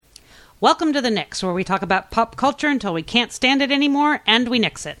Welcome to The Nix, where we talk about pop culture until we can't stand it anymore, and we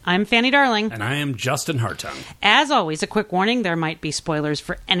nix it. I'm Fanny Darling. And I am Justin Hartung. As always, a quick warning, there might be spoilers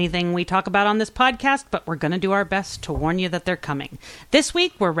for anything we talk about on this podcast, but we're going to do our best to warn you that they're coming. This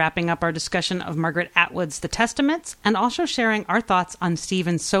week, we're wrapping up our discussion of Margaret Atwood's The Testaments, and also sharing our thoughts on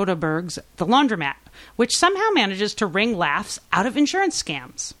Steven Soderbergh's The Laundromat, which somehow manages to wring laughs out of insurance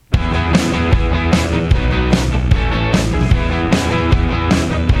scams.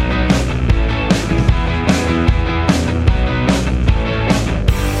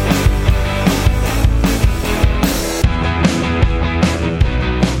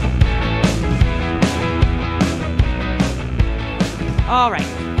 All right,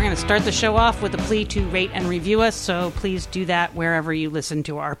 we're going to start the show off with a plea to rate and review us, so please do that wherever you listen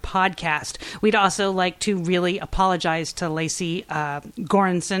to our podcast. We'd also like to really apologize to Lacey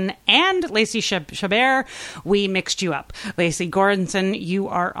Goranson and Lacey Chabert. We mixed you up. Lacey Goranson, you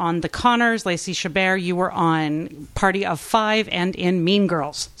are on The Connors. Lacey Chabert, you were on Party of Five and in Mean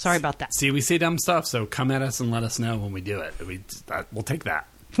Girls. Sorry about that. See, we say dumb stuff, so come at us and let us know when we do it. We'll take that.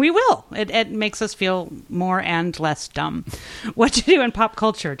 We will. It makes us feel more and less dumb. What you do in pop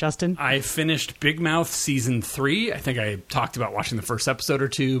culture, Justin? I finished Big Mouth Season 3. I think I talked about watching the first episode or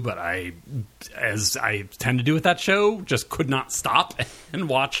two, but as I tend to do with that show, just could not stop and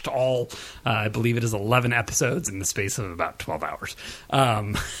watched all, I believe it is 11 episodes in the space of about 12 hours.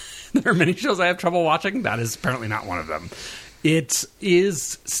 There are many shows I have trouble watching. That is apparently not one of them. It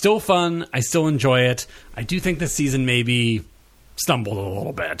is still fun. I still enjoy it. I do think this season maybe stumbled a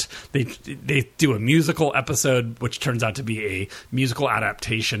little bit. They do a musical episode, which turns out to be a musical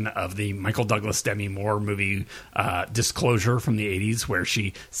adaptation of the Michael Douglas Demi Moore movie Disclosure from the 80s, where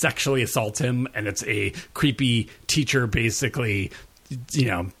she sexually assaults him, and it's a creepy teacher basically,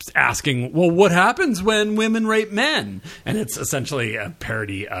 asking, well, what happens when women rape men? And it's essentially a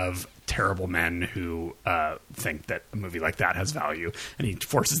parody of terrible men who think that a movie like that has value, and he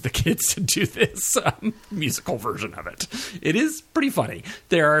forces the kids to do this musical version of it. It is pretty funny.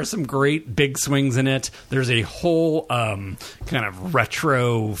 There are some great big swings in it. There's a whole kind of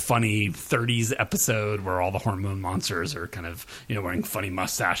retro funny 30s episode where all the hormone monsters are kind of wearing funny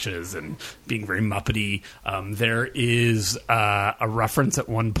mustaches and being very Muppety. There is a reference at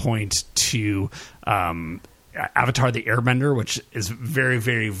one point to Avatar the Airbender, which is very,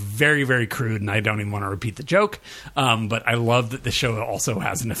 very, very, very crude, and I don't even want to repeat the joke. But I love that the show also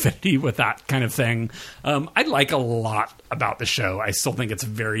has an affinity with that kind of thing. I like a lot about the show. I still think it's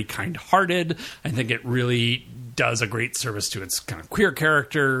very kind-hearted. I think it really does a great service to its kind of queer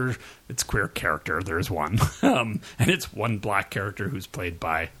character. Its queer character, there's one. And it's one black character who's played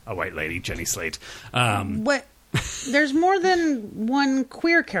by a white lady, Jenny Slate. What? There's more than one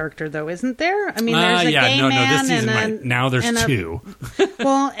queer character, though, isn't there? I mean, there's a gay man, this season now there's two.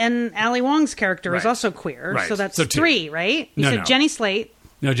 Well, and Ali Wong's character is also queer, right. So that's three, right? You said Jenny Slate.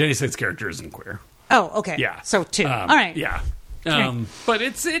 No, Jenny Slate's character isn't queer. Oh, okay. Yeah. So two. All right. Yeah. But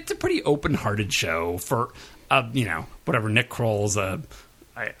it's a pretty open-hearted show for, whatever. Nick Kroll's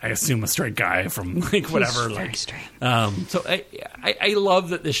I assume a straight guy from whatever. He's very straight. So I love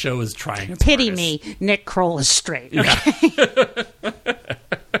that this show is trying its Pity hardest. me, Nick Kroll is straight. Okay? Yeah.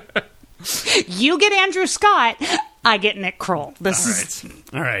 You get Andrew Scott, I get Nick Kroll.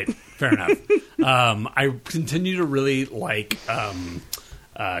 All right. Fair enough. I continue to really like John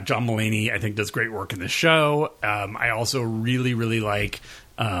Mulaney. I think does great work in this show. I also really, really like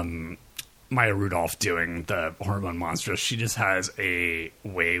Maya Rudolph doing the hormone monstrous. She just has a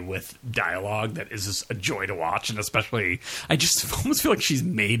way with dialogue that is just a joy to watch, and especially I just almost feel like she's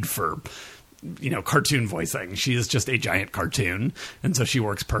made for cartoon voicing. She is just a giant cartoon, and so she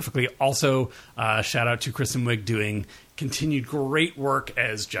works perfectly. Also, shout out to Kristen Wiig doing continued great work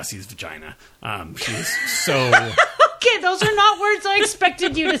as Jessie's vagina. She is so Okay, those are not words I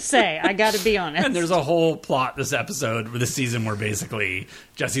expected you to say. I got to be honest. And there's a whole plot this season where basically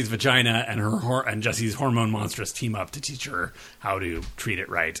Jessie's vagina and Jessie's hormone monstrous team up to teach her how to treat it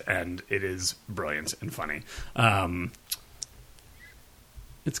right, and it is brilliant and funny.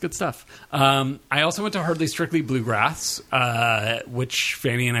 It's good stuff. I also went to Hardly Strictly Bluegrass, which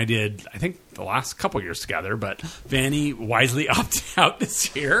Fanny and I did, I think, the last couple years together, but Fanny wisely opted out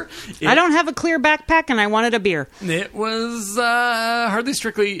this year. I don't have a clear backpack, and I wanted a beer. It was Hardly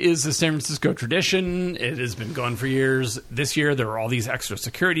Strictly is a San Francisco tradition. It has been going for years. This year, there were all these extra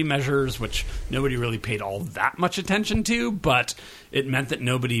security measures, which nobody really paid all that much attention to, but it meant that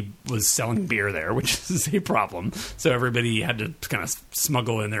nobody was selling beer there, which is a problem. So everybody had to kind of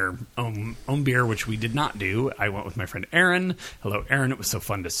smuggle in their own beer, which we did not do. I went with my friend Aaron. Hello, Aaron. It was so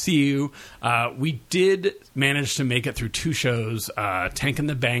fun to see you. We did manage to make it through 2 shows. Tank and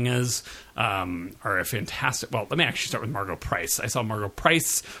the Bangas are a fantastic... Well, let me actually start with Margot Price. I saw Margot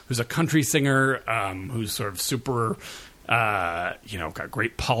Price, who's a country singer, who's sort of super... got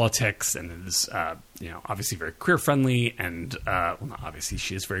great politics and is, obviously very queer friendly. And, not obviously,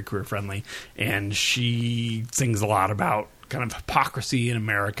 she is very queer friendly. And she sings a lot about kind of hypocrisy in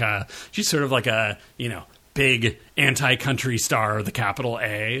America. She's sort of like a, big anti-country star, the capital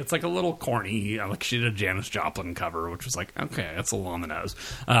A. It's like a little corny. Like she did a Janis Joplin cover, which was like, okay, that's a little on the nose.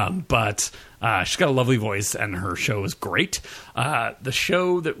 But she's got a lovely voice and her show is great. The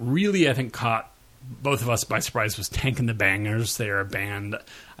show that really, I think, caught both of us by surprise was Tank and the Bangers. They're a band,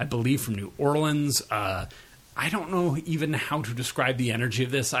 I believe, from New Orleans. I don't know even how to describe the energy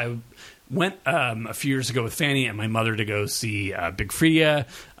of this. I went a few years ago with Fanny and my mother to go see Big Freedia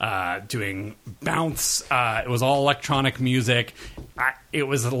doing Bounce. It was all electronic music. It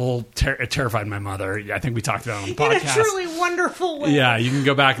was a little it terrified my mother. I think we talked about it on the podcast. In a truly wonderful way. Yeah, you can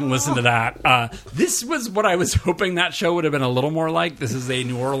go back and listen to that. This was what I was hoping that show would have been a little more like. This is a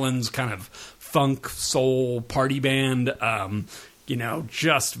New Orleans kind of funk soul party band.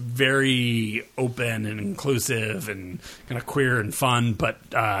 Just very open and inclusive and kind of queer and fun, but,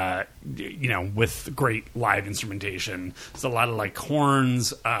 with great live instrumentation. There's a lot of like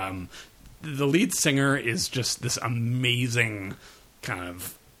horns. The lead singer is just this amazing kind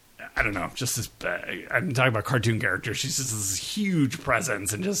of, I don't know, just this, I'm talking about cartoon character. She's just this huge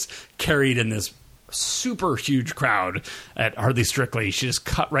presence and just carried in this super huge crowd at Hardly Strictly. She just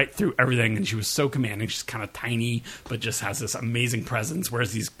cut right through everything and she was so commanding. She's kind of tiny but just has this amazing presence,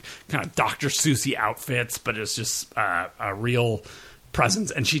 wears these kind of Dr. Seuss-y outfits, but it's just a real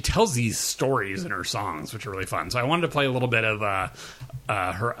presence, and she tells these stories in her songs, which are really fun. So I wanted to play a little bit of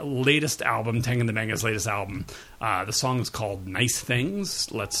her latest album, Tank and the Bangas' latest album. The song is called Nice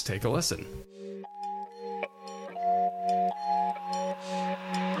Things. Let's take a listen.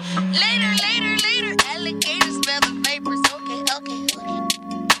 Later, alligators smell the papers. Okay.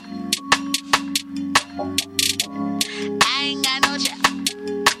 I ain't got no job.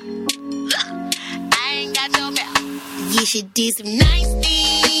 I ain't got no mouth. You should do some nice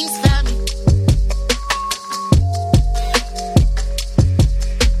things for me.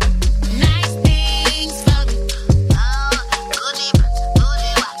 Nice things for me.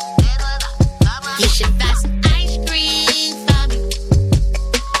 You should buy some ice cream for me.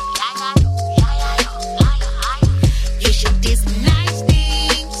 You should do some nice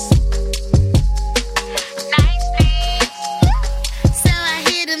things. Nice things. So I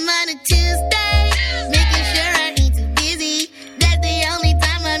hit him on a Tuesday, making sure I ain't too busy. That's the only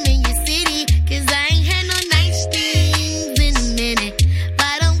time I'm in your city, 'cause I ain't had no nice things in a minute.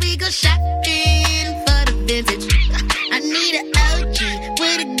 Why don't we go shopping for the vintage? I need an OG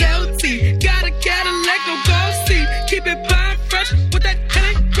with a goatee. Got a Cadillac, no gold seat. Keep it fine, fresh with that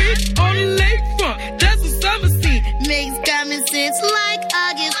Hennessy on the lakefront. That's a summer scene. Makes common sense like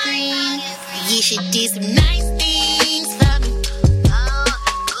August Green. You should do some nice things for me.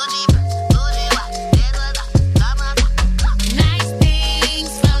 Nice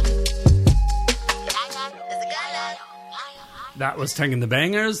things for me. That was Tank and the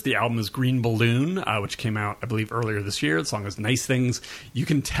Bangers. The album is Green Balloon, which came out, I believe, earlier this year. The song is Nice Things. You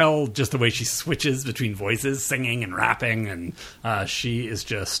can tell just the way she switches between voices, singing and rapping, and she is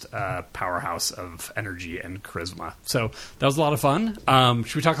just a powerhouse of energy and charisma. So that was a lot of fun.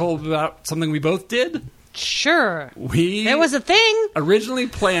 Should we talk a little bit about something we both did? Sure. There was a thing. Originally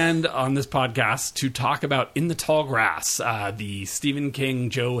planned on this podcast to talk about In the Tall Grass, the Stephen King,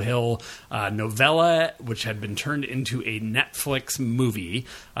 Joe Hill novella, which had been turned into a Netflix movie,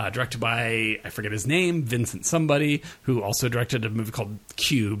 directed by, I forget his name, Vincent somebody, who also directed a movie called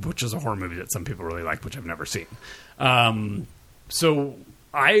Cube, which is a horror movie that some people really like, which I've never seen. So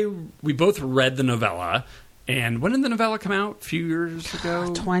we both read the novella. And when did the novella come out? A few years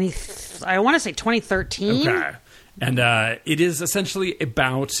ago? I want to say 2013. Okay. And it is essentially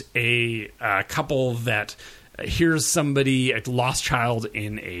about a couple that hears somebody, a lost child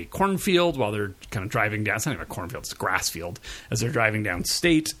in a cornfield while they're kind of driving down. It's not even a cornfield, it's a grass field. As they're driving down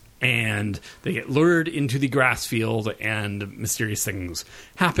state, and they get lured into the grass field, and mysterious things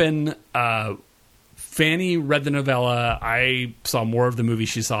happen. Fanny read the novella. I saw more of the movie.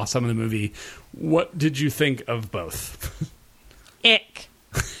 She saw some of the movie. What did you think of both? Ick.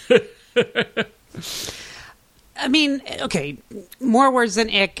 I mean, okay, more words than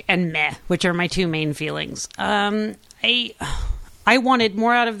ick and meh, which are my two main feelings. I wanted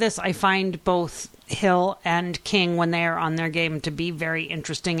more out of this. I find both Hill and King, when they are on their game, to be very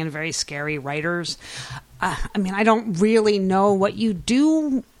interesting and very scary writers. I mean, I don't really know what you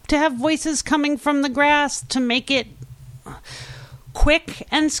do to have voices coming from the grass to make it quick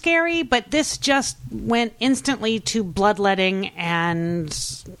and scary, but this just went instantly to bloodletting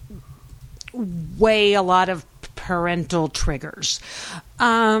and a lot of parental triggers.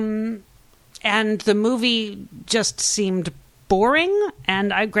 And the movie just seemed boring,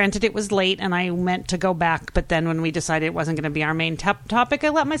 and granted it was late and I meant to go back, but then when we decided it wasn't going to be our main topic, I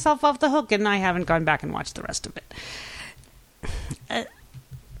let myself off the hook and I haven't gone back and watched the rest of it.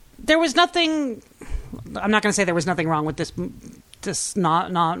 There was nothing... I'm not going to say there was nothing wrong with this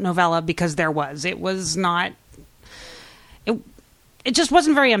novella, because there was. It was not... It just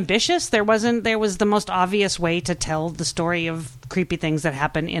wasn't very ambitious. There was the most obvious way to tell the story of creepy things that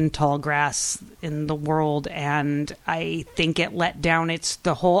happen in tall grass in the world, and I think it let down. It's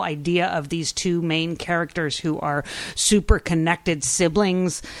the whole idea of these two main characters who are super connected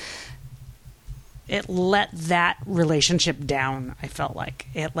siblings. It let that relationship down, I felt like.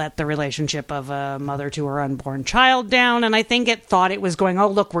 It let the relationship of a mother to her unborn child down, and I think it thought it was going, oh,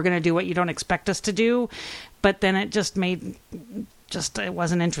 look, we're going to do what you don't expect us to do, but then it just made... it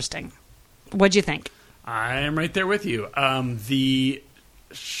wasn't interesting. What'd you think? I'm right there with you. The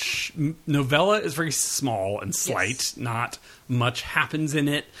novella is very small and slight. Yes. Not much happens in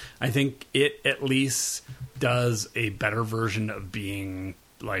it. I think it at least does a better version of being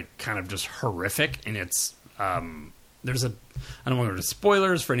like kind of just horrific. And it's there's a, I don't want to go into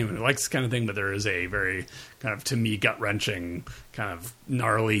spoilers for anyone who likes this kind of thing, but there is a very kind of, to me, gut-wrenching kind of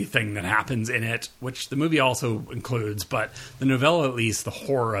gnarly thing that happens in it, which the movie also includes. But the novella, at least, the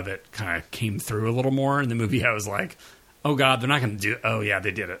horror of it kind of came through a little more. In the movie, I was like, oh God, they're not going to do it. Oh yeah,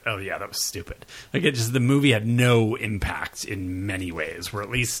 they did it. Oh yeah, that was stupid. Like, it just, the movie had no impact in many ways, where at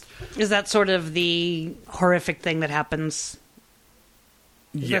least... Is that sort of the horrific thing that happens...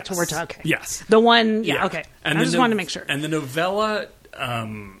 Yes. That's what we're talking. Okay. Yes. The one, yeah. Okay. And I just wanted to make sure. And the novella,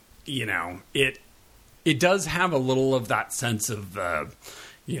 you know, it does have a little of that sense of,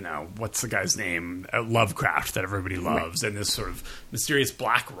 you know, what's the guy's name? Lovecraft, that everybody loves, right. And this sort of mysterious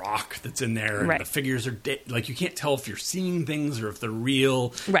black rock that's in there, and right. The figures are like, you can't tell if you're seeing things or if they're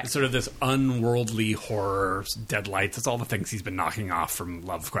real. Right. It's sort of this unworldly horror, dead lights. That's all the things he's been knocking off from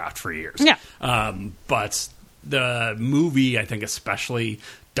Lovecraft for years. Yeah. But the movie, I think especially,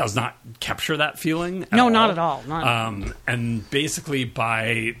 does not capture that feeling at no, all. Not at all. Not and basically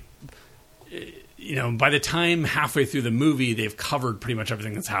by the time halfway through the movie they've covered pretty much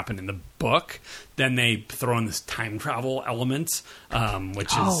everything that's happened in the book, then they throw in this time travel element, which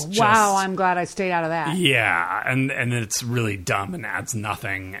is just... wow, I'm glad I stayed out of that. Yeah, and it's really dumb and adds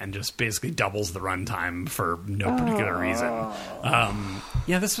nothing and just basically doubles the runtime for no particular reason.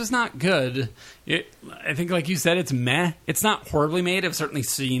 Yeah, this was not good. I think, like you said, it's meh. It's not horribly made. I've certainly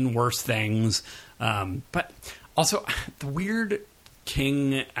seen worse things. But also, the weird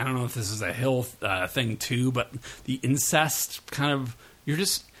king, I don't know if this is a Hill thing too, but the incest kind of, you're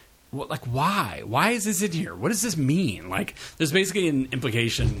just... like, why? Why is this in here? What does this mean? Like, there's basically an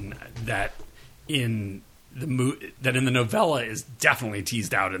implication that in the novella is definitely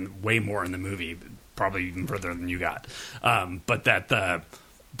teased out and way more in the movie, probably even further than you got. But that the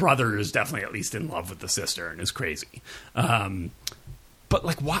brother is definitely at least in love with the sister and is crazy. But,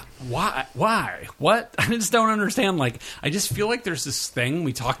 like, why? What? I just don't understand. Like, I just feel like there's this thing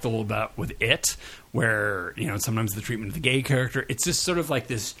we talked a little about with It, where, you know, sometimes the treatment of the gay character, it's just sort of like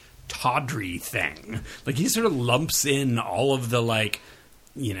this tawdry thing. Like, he sort of lumps in all of the, like,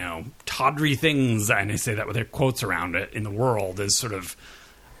 you know, tawdry things, and I say that with their quotes around it, in the world, is sort of,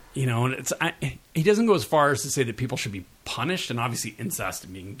 you know, and he doesn't go as far as to say that people should be punished, and obviously incest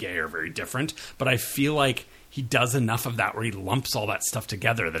and being gay are very different, but I feel like he does enough of that where he lumps all that stuff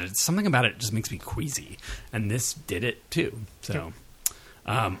together that it's something about it just makes me queasy, and this did it too. So,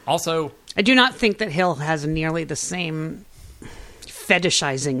 also, I do not think that Hill has nearly the same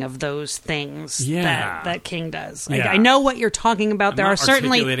fetishizing of those things that King does. Yeah. I know what you're talking about. I'm not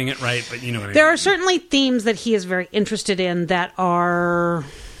articulating it right, but you know what I mean. There are certainly themes that he is very interested in that are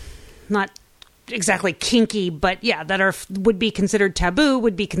not exactly kinky, but yeah, that would be considered taboo,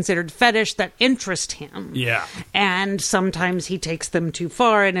 would be considered fetish, that interest him. Yeah. And sometimes he takes them too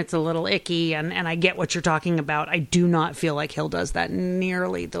far and it's a little icky, and I get what you're talking about. I do not feel like Hill does that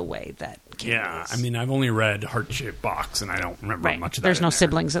nearly the way that King does. I mean, I've only read Heart-Shaped Box and I don't remember much of that. There's no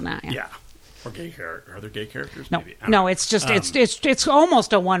siblings in that. Yeah. Or gay characters. Are there gay characters? No, maybe? No, it's just it's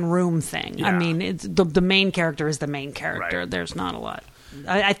almost a one room thing. Yeah. I mean, it's the main character is the main character. Right. There's not a lot.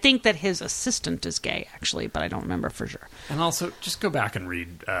 I think that his assistant is gay, actually, but I don't remember for sure. And also, just go back and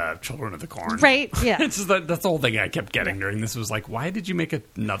read Children of the Corn. Right, yeah. That's the whole thing I kept getting during this was like, why did you make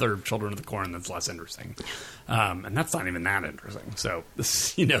another Children of the Corn that's less interesting? And that's not even that interesting. So,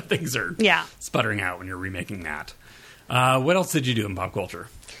 things are sputtering out when you're remaking that. What else did you do in pop culture?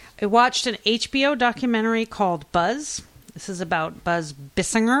 I watched an HBO documentary called Buzz. This is about Buzz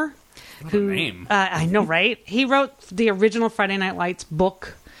Bissinger. What a name. I know, right? He wrote the original Friday Night Lights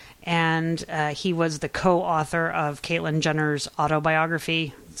book, and he was the co-author of Caitlyn Jenner's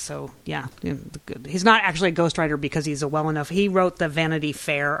autobiography. So, yeah, he's not actually a ghostwriter because he's a well enough. He wrote the Vanity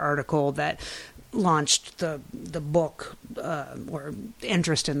Fair article that launched the book or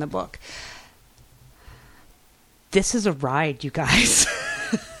interest in the book. This is a ride, you guys.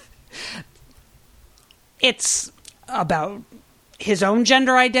 It's about his own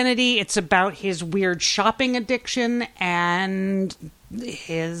gender identity. It's about his weird shopping addiction and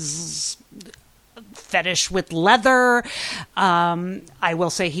his fetish with leather. I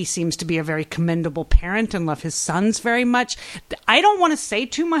will say he seems to be a very commendable parent and love his sons very much. I don't want to say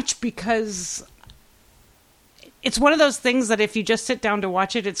too much because it's one of those things that if you just sit down to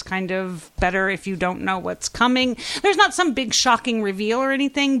watch it, it's kind of better if you don't know what's coming. There's not some big shocking reveal or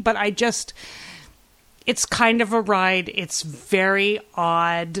anything, but it's kind of a ride. It's very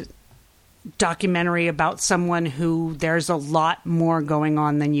odd documentary about someone who there's a lot more going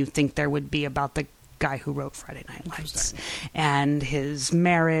on than you think there would be about the guy who wrote Friday Night Lights and his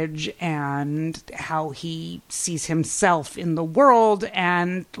marriage and how he sees himself in the world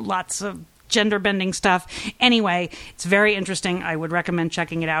and lots of gender bending stuff. Anyway, it's very interesting. I would recommend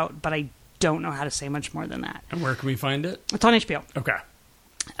checking it out, but I don't know how to say much more than that. And where can we find it? It's on HBO. Okay.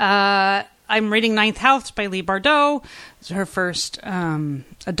 I'm reading Ninth House by Leigh Bardugo. It's her first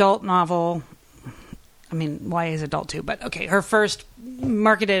adult novel. I mean, YA is adult too, but okay. Her first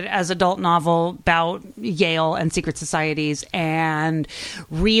marketed as adult novel about Yale and secret societies, and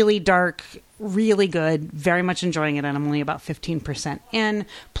really dark, really good. Very much enjoying it, and I'm only about 15% in.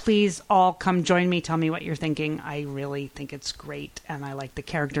 Please all come join me. Tell me what you're thinking. I really think it's great, and I like the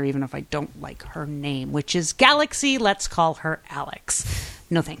character, even if I don't like her name, which is Galaxy. Let's call her Alex.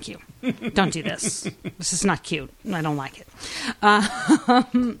 No, thank you. Don't do this. This is not cute. I don't like it.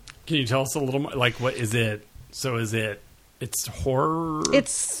 Can you tell us a little more? Like, what is it? So is it? It's horror.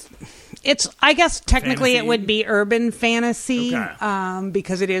 It's. I guess technically fantasy? It would be urban fantasy, Okay.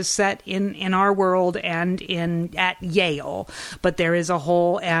 because it is set in our world and at Yale. But there is a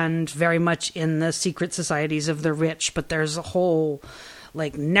whole, and very much in the secret societies of the rich. But there's a whole,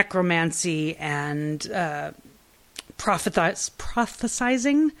 like, necromancy and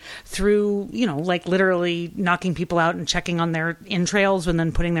prophesizing through, like literally knocking people out and checking on their entrails and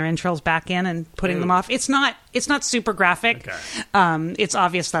then putting their entrails back in and putting them off. It's not super graphic. Okay. It's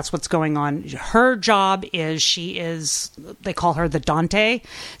obvious that's what's going on. Her job is they call her the Dante.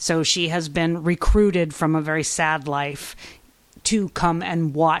 So she has been recruited from a very sad life to come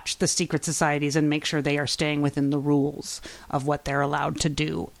and watch the secret societies and make sure they are staying within the rules of what they're allowed to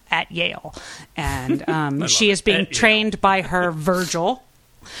do at Yale. And she is being trained by her Virgil.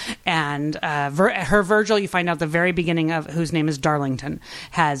 And her Virgil, you find out at the very beginning of, whose name is Darlington,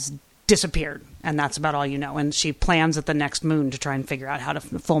 has disappeared. And that's about all you know. And she plans at the next moon to try and figure out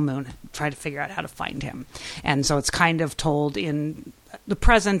full moon, try to figure out how to find him. And so it's kind of told in the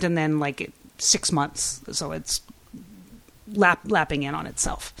present and then like 6 months. So it's lapping in on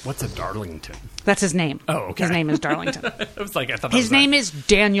itself. What's a Darlington? That's his name. Oh, okay. His name is Darlington. I was like, I thought his name is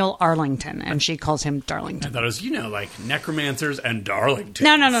Daniel Arlington, and she calls him Darlington. I thought it was, like necromancers and Darlingtons.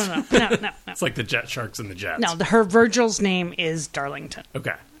 No. It's like the Jet Sharks and the Jets. No, her Virgil's name is Darlington.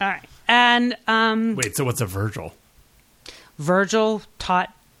 Okay. All right. And wait, so what's a Virgil? Virgil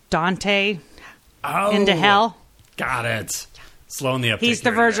taught Dante into hell. Got it. Slowing the uptake. He's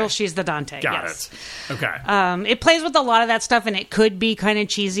the Virgil, she's the Dante. Got yes. it. Okay. It plays with a lot of that stuff, and it could be kind of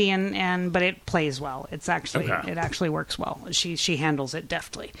cheesy, but it plays well. It actually works well. She handles it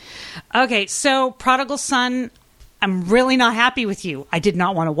deftly. Okay, so Prodigal Son, I'm really not happy with you. I did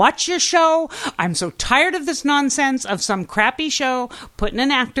not want to watch your show. I'm so tired of this nonsense of some crappy show putting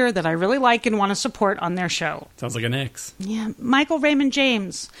an actor that I really like and want to support on their show. Sounds like a Nix. Yeah, Michael Raymond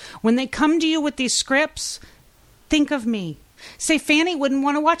James. When they come to you with these scripts, think of me. Say, Fanny wouldn't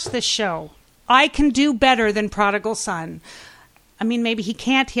want to watch this show. I can do better than Prodigal Son. I mean, maybe he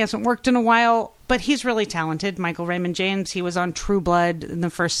can't. He hasn't worked in a while, but he's really talented. Michael Raymond James, he was on True Blood in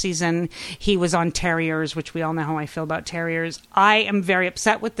the first season. He was on Terriers, which we all know how I feel about Terriers. I am very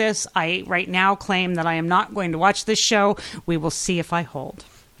upset with this. I right now claim that I am not going to watch this show. We will see if I hold.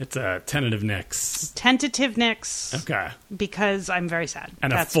 It's a tentative nix. Tentative nix. Okay. Because I'm very sad.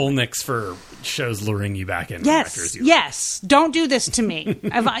 And a full nix for shows luring you back in. Yes. Don't do this to me.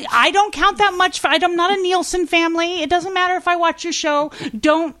 I don't count that much. I'm not a Nielsen family. It doesn't matter if I watch your show.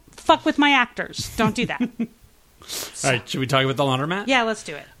 Don't fuck with my actors. Don't do that. All right, should we talk about The Laundromat? Yeah, let's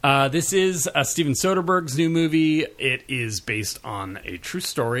do it. This is Steven Soderbergh's new movie. It is based on a true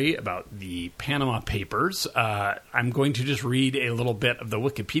story about the Panama Papers. I'm going to just read a little bit of the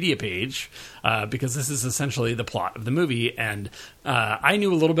Wikipedia page because this is essentially the plot of the movie. And I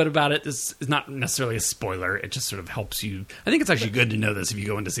knew a little bit about it. This is not necessarily a spoiler. It just sort of helps you. I think it's actually good to know this if you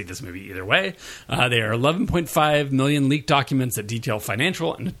go in to see this movie either way. There are 11.5 million leaked documents that detail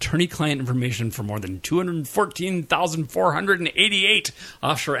financial and attorney-client information for more than 214,488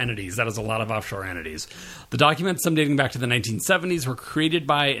 offshore entities. That is a lot of offshore entities. The documents, some dating back to the 1970s, were created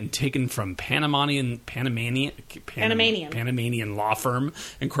by and taken from Panamanian law firm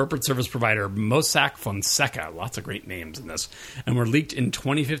and corporate service provider Mossack Fonseca. Lots of great names in this. And were leaked in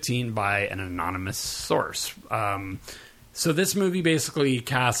 2015 by an anonymous source. So this movie basically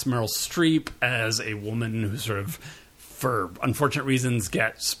casts Meryl Streep as a woman who sort of, for unfortunate reasons,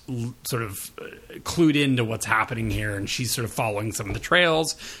 gets sort of clued into what's happening here, and she's sort of following some of the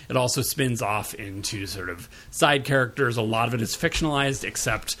trails. It also spins off into sort of side characters. A lot of it is fictionalized,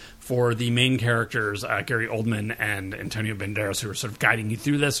 except for the main characters, Gary Oldman and Antonio Banderas, who are sort of guiding you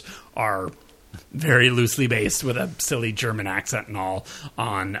through this, are very loosely based with a silly German accent and all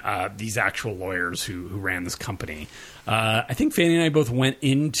on these actual lawyers who ran this company. I think Fanny and I both went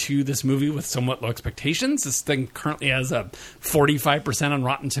into this movie with somewhat low expectations. This thing currently has a 45% on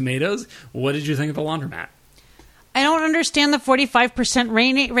Rotten Tomatoes. What did you think of The Laundromat? I don't understand the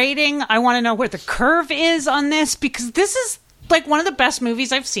 45% rating. I want to know where the curve is on this, because this is like one of the best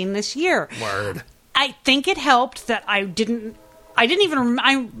movies I've seen this year. Word. I think it helped that I knew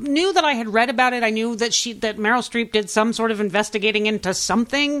that I had read about it. I knew that Meryl Streep did some sort of investigating into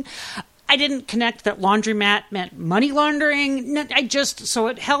something. I didn't connect that laundromat meant money laundering. So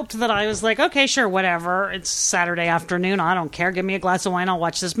it helped that I was like, okay, sure, whatever. It's Saturday afternoon. I don't care. Give me a glass of wine. I'll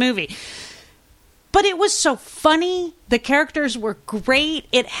watch this movie. But it was so funny. The characters were great.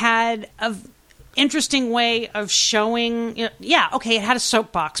 It had a interesting way of showing, it had a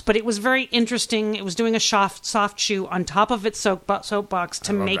soapbox, but it was very interesting. It was doing a soft shoe on top of its soapbox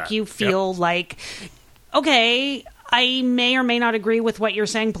to make you feel like, okay, I may or may not agree with what you're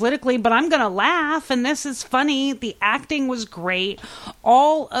saying politically, but I'm going to laugh, and this is funny. The acting was great.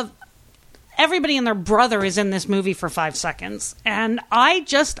 Everybody and their brother is in this movie for 5 seconds, and I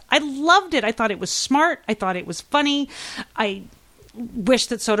loved it. I thought it was smart. I thought it was funny. I wish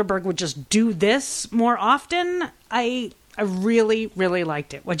that Soderbergh would just do this more often. I really, really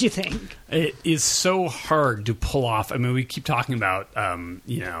liked it. What'd you think? It is so hard to pull off. I mean, we keep talking about,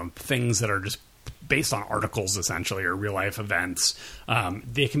 things that are just based on articles, essentially, or real life events.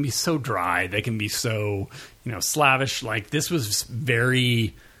 They can be so dry. They can be so, slavish. Like, this was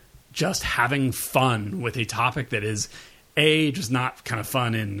very just having fun with a topic that is, A, just not kind of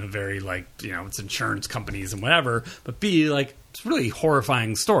fun in a very, it's insurance companies and whatever, but B, it's a really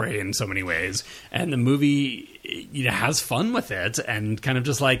horrifying story in so many ways. And the movie, has fun with it and kind of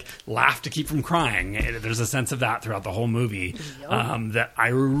just laugh to keep from crying. There's a sense of that throughout the whole movie that I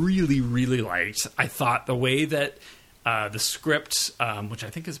really, really liked. I thought the way that the script, which I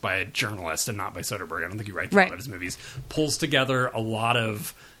think is by a journalist and not by Soderbergh, I don't think he writes a lot of his movies, pulls together a lot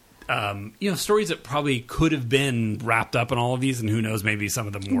of stories that probably could have been wrapped up in all of these, and who knows, maybe some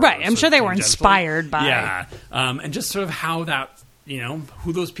of them were. Right, I'm sure they were inspired by. Yeah, and just sort of how that,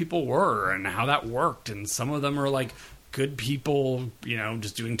 who those people were and how that worked, and some of them are good people,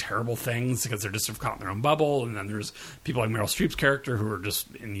 just doing terrible things because they're just sort of caught in their own bubble. And then there's people like Meryl Streep's character who are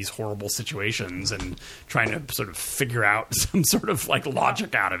just in these horrible situations and trying to sort of figure out some sort of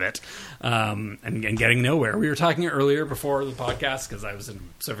logic out of it, and getting nowhere. We were talking earlier before the podcast, because I was in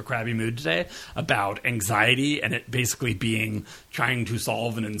sort of a crabby mood today, about anxiety and it basically being trying to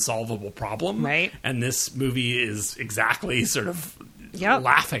solve an insolvable problem. Right. And this movie is exactly sort of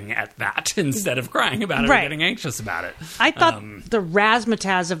laughing at that instead of crying about it or getting anxious about it. I thought the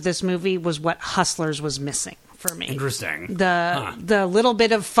razzmatazz of this movie was what Hustlers was missing for me. Interesting. The little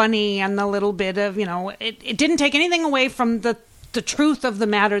bit of funny and the little bit of, it didn't take anything away from the truth of the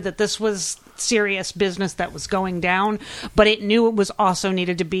matter that this was serious business that was going down, but it knew it was also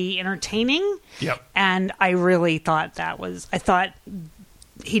needed to be entertaining. Yep. And I really thought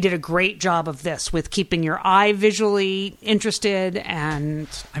he did a great job of this with keeping your eye visually interested. And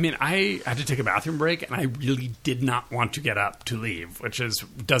I mean, I had to take a bathroom break, and I really did not want to get up to leave, which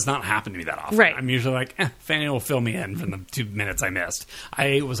does not happen to me that often. Right. I'm usually like, Fanny will fill me in from the 2 minutes I missed.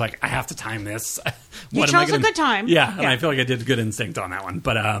 I was like, I have to time this. You chose a good time. Yeah, and I feel like I did good instinct on that one.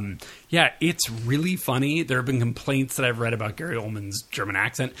 But yeah, it's really funny. There have been complaints that I've read about Gary Oldman's German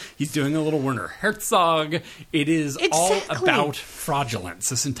accent. He's doing a little Werner Herzog. It is all about fraudulence.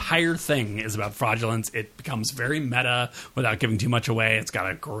 This entire thing is about fraudulence. It becomes very meta without giving too much away. It's got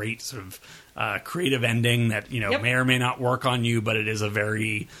a great sort of creative ending that may or may not work on you, but it is a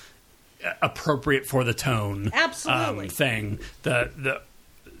very appropriate for the tone absolutely thing.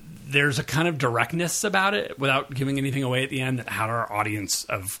 There's a kind of directness about it without giving anything away at the end that had our audience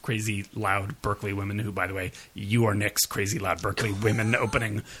of crazy, loud Berkeley women, who, by the way, you are Nick's Crazy Loud Berkeley Women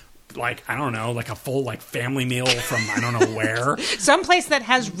opening, like, I don't know, like a full family meal from I don't know where. Someplace that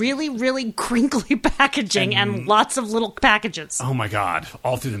has really, really crinkly packaging and lots of little packages. Oh, my God.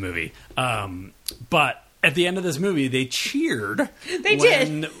 All through the movie. But at the end of this movie, they cheered. They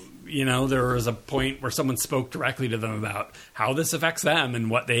did. There was a point where someone spoke directly to them about how this affects them and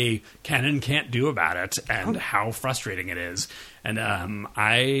what they can and can't do about it and how frustrating it is. And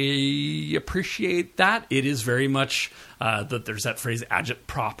I appreciate that. It is very much that there's that phrase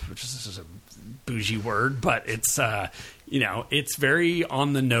agitprop, which is just a bougie word, but it's, it's very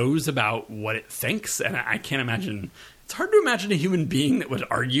on the nose about what it thinks. And I can't imagine, it's hard to imagine a human being that would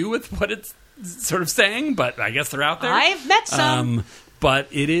argue with what it's sort of saying, but I guess they're out there. I've met some. But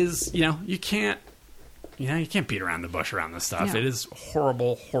it is, you can't beat around the bush around this stuff. No. It is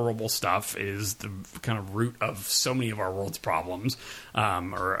horrible, horrible stuff. It is the kind of root of so many of our world's problems,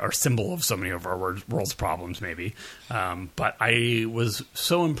 or symbol of so many of our world's problems, maybe. But I was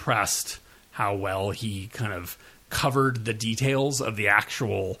so impressed how well he kind of covered the details of the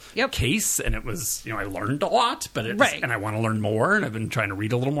actual case, and it was, I learned a lot, but and I want to learn more, and I've been trying to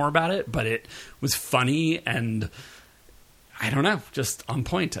read a little more about it, but it was funny and I don't know, just on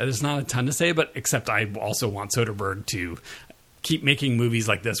point. There's not a ton to say, but except I also want Soderbergh to keep making movies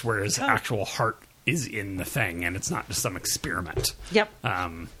like this where his actual heart is in the thing and it's not just some experiment. Yep.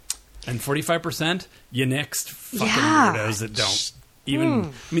 And 45%, you next fucking weirdos that don't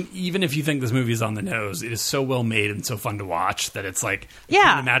even. I mean, even if you think this movie is on the nose, it is so well made and so fun to watch that it's like, I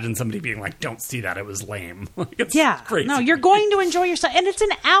can't imagine somebody being like, "Don't see that; it was lame." It's crazy. No, you're going to enjoy yourself, and it's an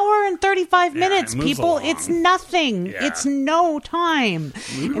hour and 35 minutes. It moves People, along. it's nothing. Yeah. It's no time.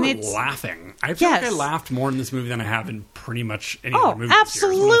 We were laughing. I feel like I laughed more in this movie than I have in pretty much any other movie this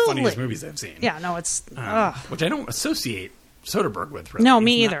year. It's one of the funniest movies I've seen. Yeah, no, it's which I don't associate Soderbergh with. Really. No,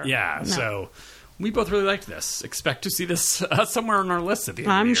 me either. No. So we both really liked this. Expect to see this somewhere on our list at the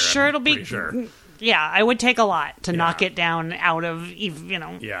end I'm of the year. sure it'll be. Sure. Yeah, I would take a lot to knock it down out of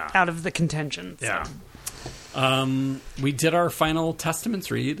out of the contention. So. Yeah. We did our final Testaments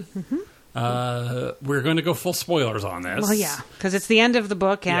read. Mm-hmm. We're going to go full spoilers on this. Well, yeah, because it's the end of the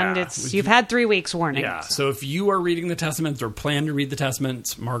book, and you've had 3 weeks warning. Yeah, so if you are reading the Testaments or plan to read the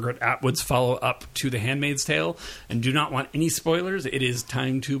Testaments, Margaret Atwood's follow-up to The Handmaid's Tale, and do not want any spoilers, it is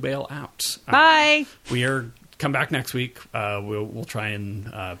time to bail out. Bye! We are come back next week. We'll try and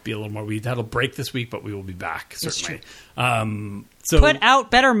be a little more. We had a break this week, but we will be back, certainly. So put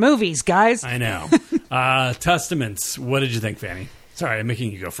out better movies, guys. I know. Testaments, what did you think, Fanny? Sorry, I'm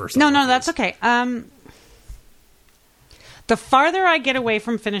making you go first. No, that's okay. The farther I get away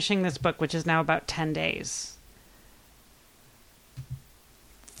from finishing this book, which is now about 10 days,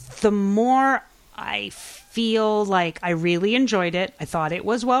 the more I feel like I really enjoyed it. I thought it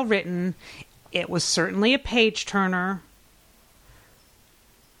was well written. It was certainly a page turner.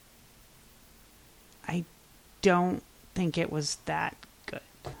 I don't think it was that good.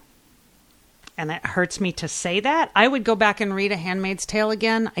 And it hurts me to say that. I would go back and read A Handmaid's Tale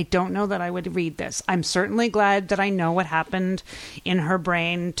again. I don't know that I would read this. I'm certainly glad that I know what happened in her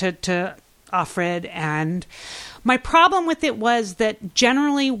brain to Offred. And my problem with it was that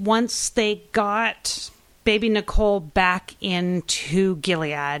generally once they got baby Nicole back into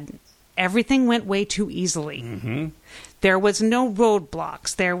Gilead, everything went way too easily. Mm-hmm. There was no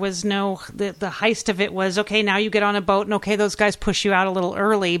roadblocks. There was no... The heist of it was, okay, now you get on a boat, and okay, those guys push you out a little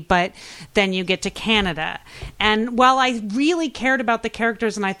early, but then you get to Canada. And while I really cared about the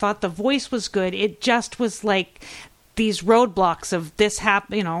characters and I thought the voice was good, it just was like these roadblocks of this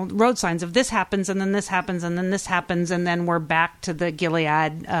road signs of this happens, and then this happens, and then this happens, and then we're back to the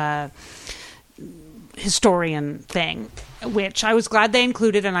Gilead historian thing, which I was glad they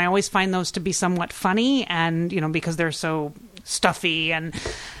included, and I always find those to be somewhat funny, and because they're so stuffy and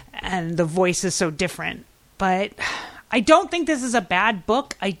the voice is so different. But I don't think this is a bad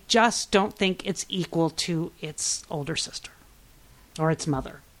book. I just don't think it's equal to its older sister or its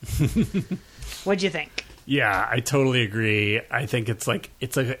mother. What'd you think? Yeah, I totally agree. I think it's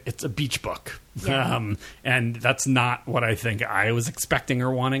a beach book. Yeah. And that's not what I think I was expecting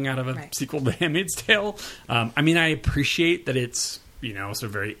or wanting out of a sequel to Handmaid's Tale. I mean, I appreciate that it's, sort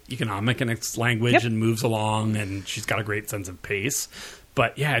of very economic in its language and moves along, and she's got a great sense of pace.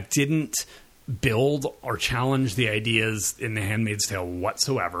 But yeah, it didn't build or challenge the ideas in The Handmaid's Tale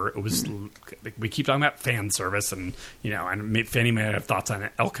whatsoever. It was, we keep talking about fan service, and and Fanny may have thoughts on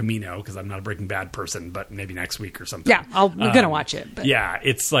El Camino because I'm not a Breaking Bad person, but maybe next week or something. Yeah, we're gonna watch it. But. Yeah,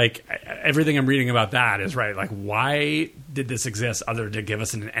 it's like everything I'm reading about that is right. Like, why did this exist other than to give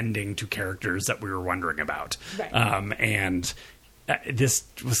us an ending to characters that we were wondering about? Right. And this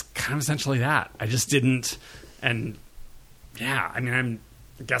was kind of essentially that. I just didn't, and yeah, I mean,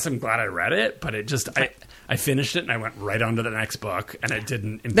 I guess I'm glad I read it, but it just I finished it and I went right on to the next book, and it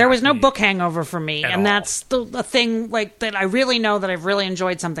didn't impact There was no me book hangover for me, and all. that's the thing like that I really know that I've really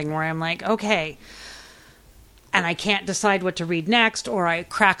enjoyed something where I'm like, okay, and I can't decide what to read next, or I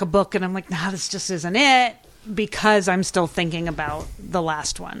crack a book and I'm like, nah, this just isn't it, because I'm still thinking about the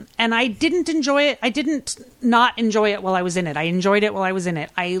last one. And I didn't enjoy it. I didn't not enjoy it while I was in it. I enjoyed it while I was in it.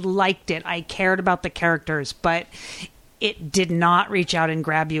 I liked it. I cared about the characters, but it did not reach out and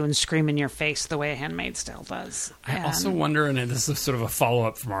grab you and scream in your face the way A Handmaid's Tale does. I also wonder, and this is sort of a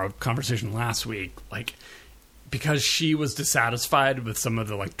follow-up from our conversation last week, like, because she was dissatisfied with some of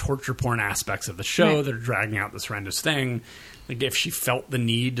the like torture porn aspects of the show that are dragging out this horrendous thing, like if she felt the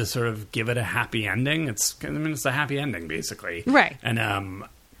need to sort of give it a happy ending, it's a happy ending basically. Right. And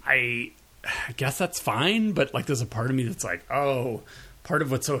I guess that's fine, but like there's a part of me that's like, oh, part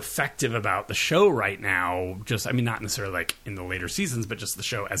of what's so effective about the show right now, just, I mean, not necessarily like in the later seasons, but just the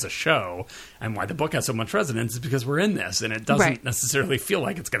show as a show, and why the book has so much resonance is because we're in this, and it doesn't necessarily feel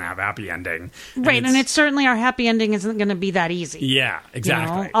like it's going to have a happy ending. Right, and it's certainly our happy ending isn't going to be that easy. Yeah,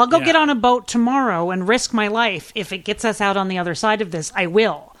 exactly. I'll go get on a boat tomorrow and risk my life. If it gets us out on the other side of this, I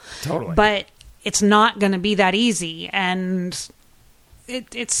will. Totally. But it's not going to be that easy, and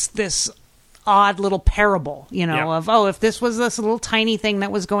it's this odd little parable, of, if this was this little tiny thing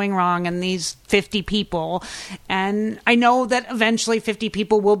that was going wrong and these 50 people, and I know that eventually 50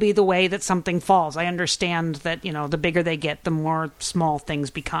 people will be the way that something falls. I understand that, the bigger they get, the more small things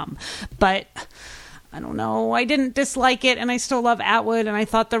become. But I don't know. I didn't dislike it, and I still love Atwood, and I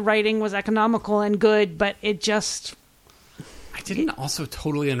thought the writing was economical and good, but it just... I didn't also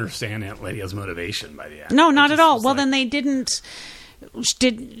totally understand Aunt Lydia's motivation by the end. No, not at all. Well, then they didn't...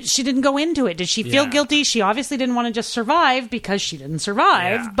 She didn't go into it. Did she feel guilty? She obviously didn't want to just survive because she didn't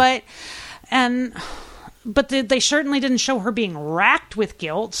survive. Yeah. But they certainly didn't show her being racked with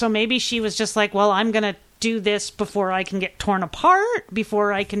guilt. So maybe she was just like, well, I'm going to do this before I can get torn apart,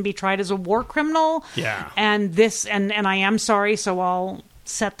 before I can be tried as a war criminal. Yeah. And I am sorry, so I'll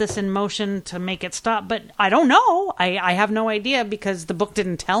set this in motion to make it stop. But I don't know. I have no idea because the book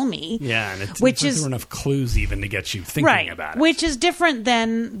didn't tell me. Yeah, and there were enough clues even to get you thinking about it. Which is different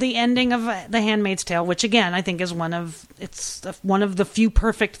than the ending of The Handmaid's Tale, which again I think is one of the few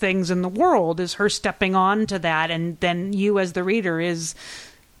perfect things in the world, is her stepping on to that, and then you as the reader is,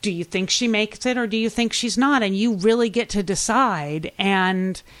 do you think she makes it or do you think she's not? And you really get to decide,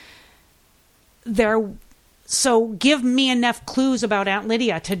 and so give me enough clues about Aunt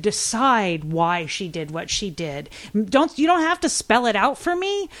Lydia to decide why she did what she did. You don't have to spell it out for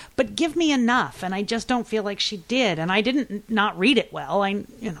me, but give me enough. And I just don't feel like she did. And I didn't not read it well.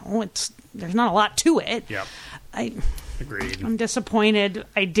 There's not a lot to it. Yep. Agreed. I'm disappointed.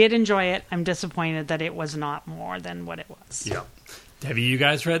 I did enjoy it. I'm disappointed that it was not more than what it was. Yep. Have you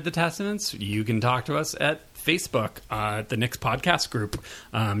guys read The Testaments? You can talk to us at Facebook, the Nix Podcast Group.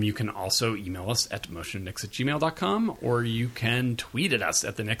 You can also email us at motionnix@gmail.com, or you can tweet at us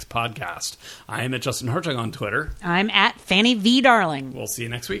at the Nix Podcast. I am at Justin Hartog on Twitter. I'm at Fanny V. Darling. We'll see you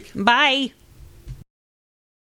next week. Bye.